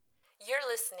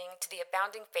listening to the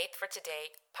Abounding Faith for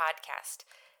Today podcast.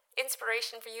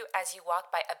 Inspiration for you as you walk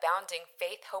by abounding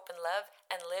faith, hope, and love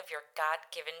and live your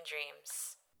God-given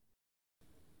dreams.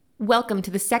 Welcome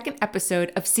to the second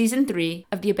episode of Season 3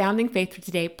 of the Abounding Faith for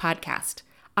Today podcast.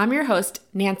 I'm your host,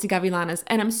 Nancy Gavilanes,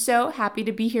 and I'm so happy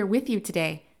to be here with you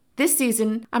today. This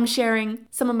season, I'm sharing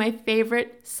some of my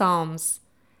favorite Psalms.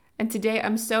 And today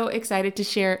I'm so excited to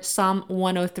share Psalm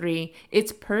 103.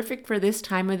 It's perfect for this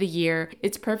time of the year.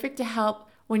 It's perfect to help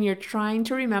when you're trying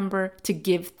to remember to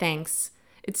give thanks.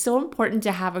 It's so important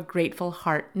to have a grateful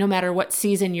heart, no matter what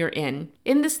season you're in.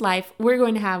 In this life, we're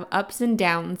going to have ups and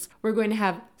downs. We're going to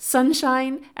have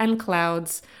sunshine and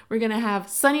clouds. We're going to have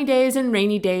sunny days and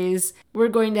rainy days. We're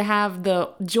going to have the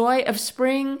joy of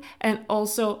spring and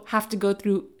also have to go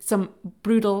through some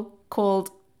brutal,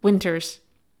 cold winters.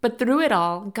 But through it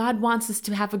all, God wants us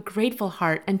to have a grateful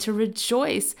heart and to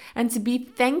rejoice and to be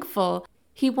thankful.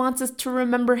 He wants us to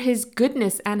remember His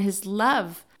goodness and His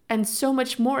love and so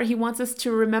much more. He wants us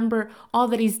to remember all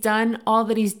that He's done, all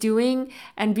that He's doing,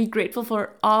 and be grateful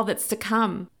for all that's to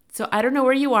come. So I don't know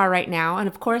where you are right now, and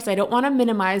of course I don't want to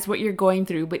minimize what you're going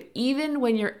through, but even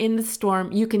when you're in the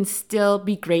storm, you can still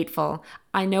be grateful.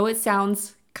 I know it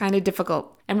sounds kind of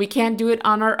difficult, and we can't do it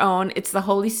on our own. It's the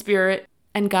Holy Spirit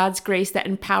and God's grace that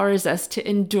empowers us to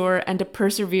endure and to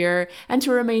persevere and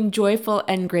to remain joyful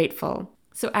and grateful.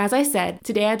 So as I said,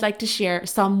 today I'd like to share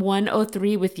Psalm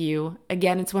 103 with you.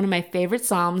 Again, it's one of my favorite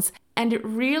Psalms, and it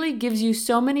really gives you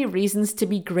so many reasons to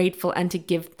be grateful and to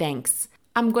give thanks.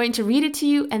 I'm going to read it to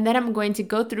you, and then I'm going to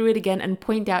go through it again and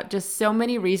point out just so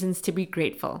many reasons to be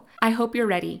grateful. I hope you're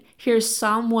ready. Here's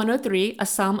Psalm 103, a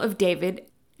Psalm of David,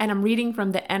 and I'm reading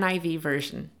from the NIV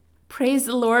version. Praise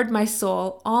the Lord, my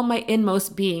soul, all my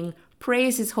inmost being.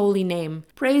 Praise His holy name.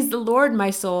 Praise the Lord, my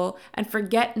soul, and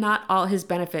forget not all His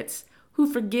benefits,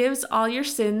 who forgives all your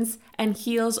sins and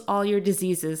heals all your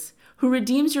diseases, who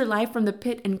redeems your life from the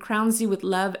pit and crowns you with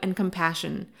love and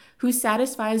compassion, who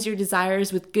satisfies your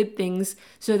desires with good things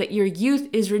so that your youth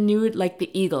is renewed like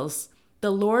the eagles.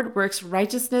 The Lord works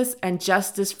righteousness and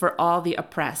justice for all the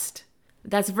oppressed.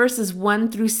 That's verses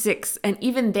 1 through 6. And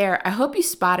even there, I hope you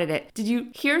spotted it. Did you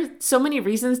hear so many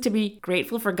reasons to be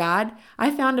grateful for God?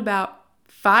 I found about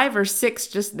 5 or 6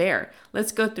 just there.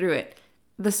 Let's go through it.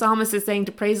 The psalmist is saying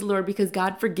to praise the Lord because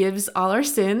God forgives all our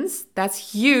sins.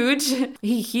 That's huge.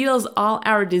 He heals all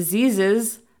our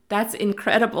diseases. That's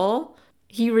incredible.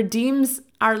 He redeems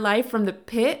our life from the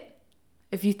pit.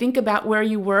 If you think about where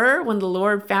you were when the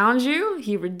Lord found you,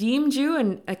 He redeemed you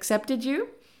and accepted you.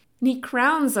 And He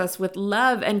crowns us with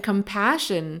love and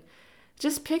compassion.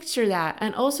 Just picture that.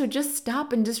 And also just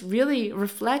stop and just really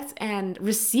reflect and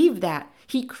receive that.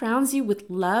 He crowns you with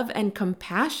love and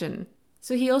compassion.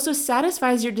 So He also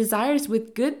satisfies your desires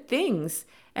with good things.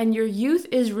 And your youth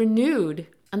is renewed.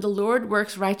 And the Lord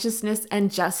works righteousness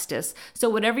and justice. So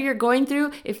whatever you're going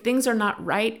through, if things are not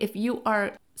right, if you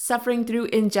are suffering through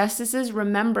injustices,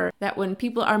 remember that when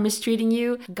people are mistreating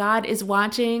you, God is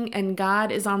watching and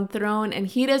God is on the throne, and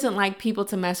He doesn't like people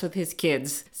to mess with His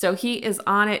kids. So He is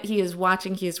on it, He is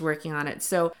watching, He is working on it.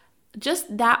 So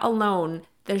just that alone,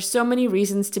 there's so many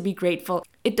reasons to be grateful.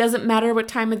 It doesn't matter what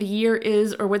time of the year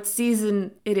is or what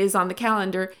season it is on the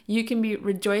calendar. You can be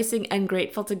rejoicing and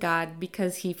grateful to God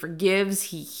because He forgives,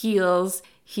 He heals,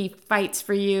 He fights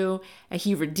for you, and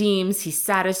He redeems, He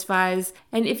satisfies.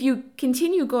 And if you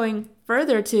continue going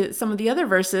further to some of the other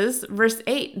verses, verse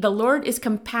 8, the Lord is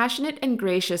compassionate and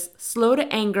gracious, slow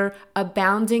to anger,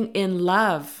 abounding in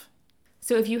love.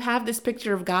 So if you have this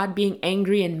picture of God being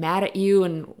angry and mad at you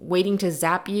and waiting to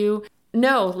zap you,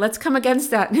 no, let's come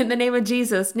against that in the name of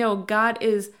Jesus. No, God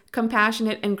is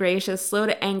compassionate and gracious, slow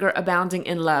to anger, abounding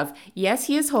in love. Yes,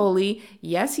 He is holy.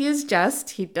 Yes, He is just.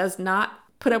 He does not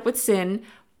put up with sin,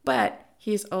 but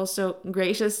He is also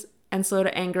gracious and slow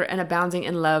to anger and abounding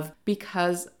in love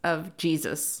because of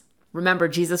Jesus. Remember,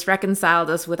 Jesus reconciled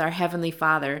us with our Heavenly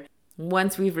Father.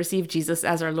 Once we've received Jesus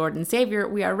as our Lord and Savior,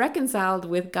 we are reconciled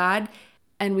with God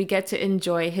and we get to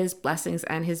enjoy His blessings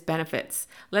and His benefits.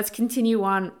 Let's continue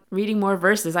on reading more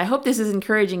verses. I hope this is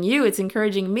encouraging you. It's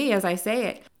encouraging me as I say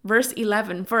it. Verse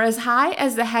 11, for as high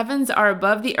as the heavens are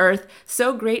above the earth,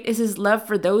 so great is His love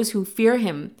for those who fear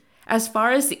Him. As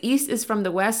far as the east is from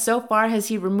the west, so far has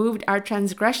He removed our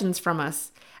transgressions from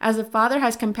us. As a father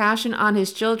has compassion on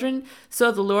his children,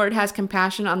 so the Lord has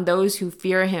compassion on those who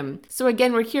fear Him. So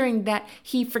again, we're hearing that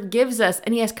He forgives us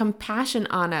and He has compassion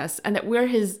on us and that we're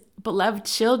His beloved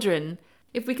children.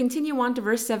 If we continue on to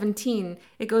verse 17,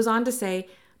 it goes on to say,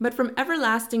 but from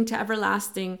everlasting to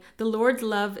everlasting, the Lord's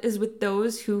love is with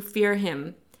those who fear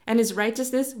Him, and His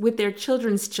righteousness with their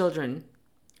children's children.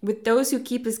 with those who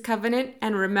keep his covenant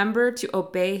and remember to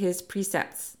obey his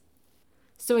precepts.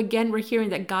 So again, we're hearing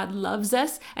that God loves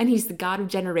us and he's the God of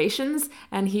generations,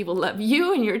 and he will love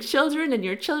you and your children and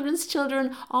your children's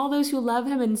children, all those who love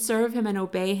him and serve him and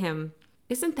obey him.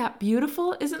 Isn't that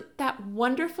beautiful? Isn't that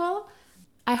wonderful?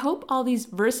 I hope all these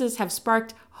verses have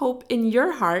sparked hope in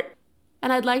your heart.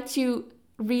 And I'd like to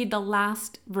read the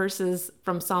last verses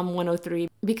from Psalm 103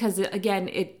 because, again,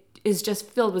 it is just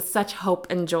filled with such hope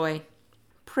and joy.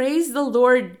 Praise the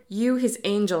Lord, you his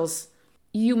angels,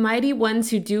 you mighty ones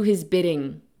who do his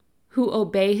bidding, who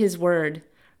obey his word.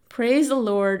 Praise the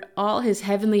Lord, all his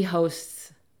heavenly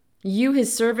hosts, you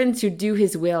his servants who do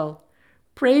his will.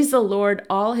 Praise the Lord,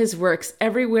 all his works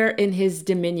everywhere in his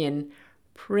dominion.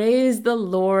 Praise the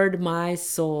Lord, my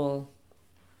soul.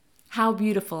 How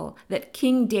beautiful that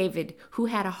King David, who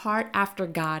had a heart after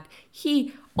God,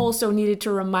 he also needed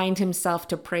to remind himself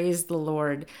to praise the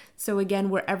Lord. So again,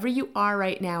 wherever you are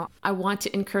right now, I want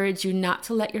to encourage you not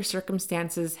to let your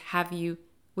circumstances have you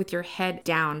with your head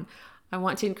down. I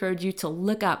want to encourage you to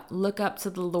look up to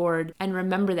the Lord, and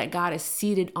remember that God is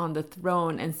seated on the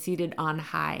throne and seated on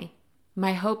high.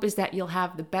 My hope is that you'll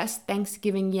have the best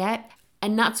Thanksgiving yet,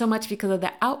 and not so much because of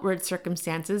the outward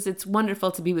circumstances. It's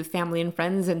wonderful to be with family and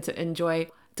friends and to enjoy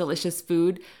delicious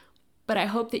food, but I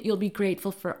hope that you'll be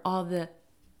grateful for all the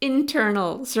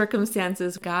internal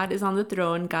circumstances. God is on the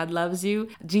throne. God loves you.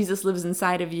 Jesus lives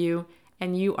inside of you,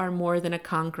 and you are more than a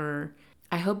conqueror.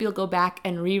 I hope you'll go back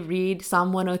and reread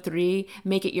Psalm 103,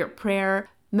 make it your prayer,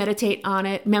 meditate on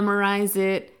it, memorize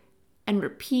it, and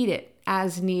repeat it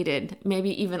as needed, maybe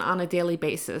even on a daily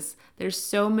basis. There's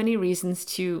so many reasons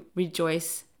to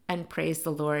rejoice and praise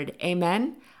the Lord.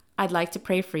 Amen. I'd like to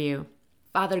pray for you.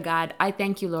 Father God, I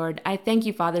thank you, Lord. I thank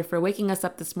you, Father, for waking us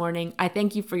up this morning. I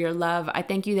thank you for your love. I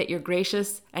thank you that you're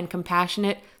gracious and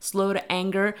compassionate, slow to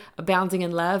anger, abounding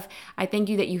in love. I thank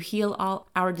you that you heal all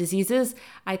our diseases.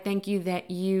 I thank you that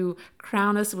you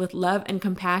crown us with love and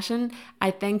compassion.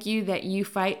 I thank you that you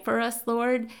fight for us,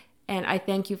 Lord. And I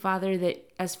thank you, Father, that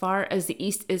as far as the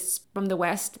east is from the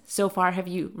west, so far have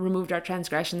you removed our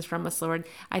transgressions from us, Lord.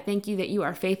 I thank you that you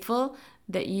are faithful,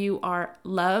 that you are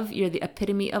love. You're the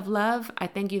epitome of love. I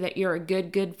thank you that you're a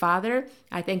good, good Father.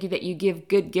 I thank you that you give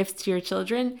good gifts to your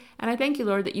children. And I thank you,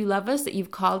 Lord, that you love us, that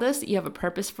you've called us, that you have a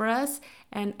purpose for us.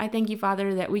 And I thank you,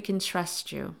 Father, that we can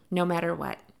trust you no matter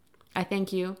what. I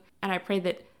thank you. And I pray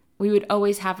that we would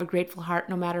always have a grateful heart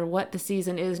no matter what the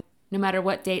season is, no matter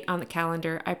what date on the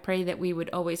calendar. I pray that we would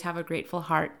always have a grateful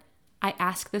heart. I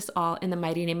ask this all in the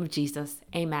mighty name of Jesus.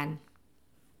 Amen.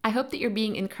 I hope that you're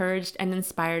being encouraged and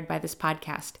inspired by this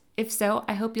podcast. If so,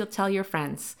 I hope you'll tell your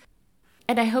friends.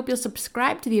 And I hope you'll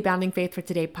subscribe to the Abounding Faith for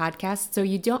Today podcast so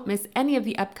you don't miss any of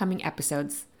the upcoming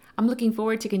episodes. I'm looking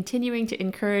forward to continuing to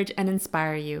encourage and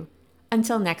inspire you.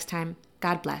 Until next time,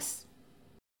 God bless.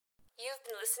 You've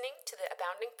been listening to the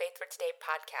Abounding Faith for Today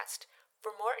podcast.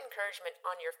 For more encouragement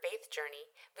on your faith journey,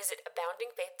 visit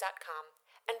aboundingfaith.com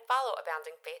and follow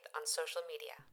Abounding Faith on social media.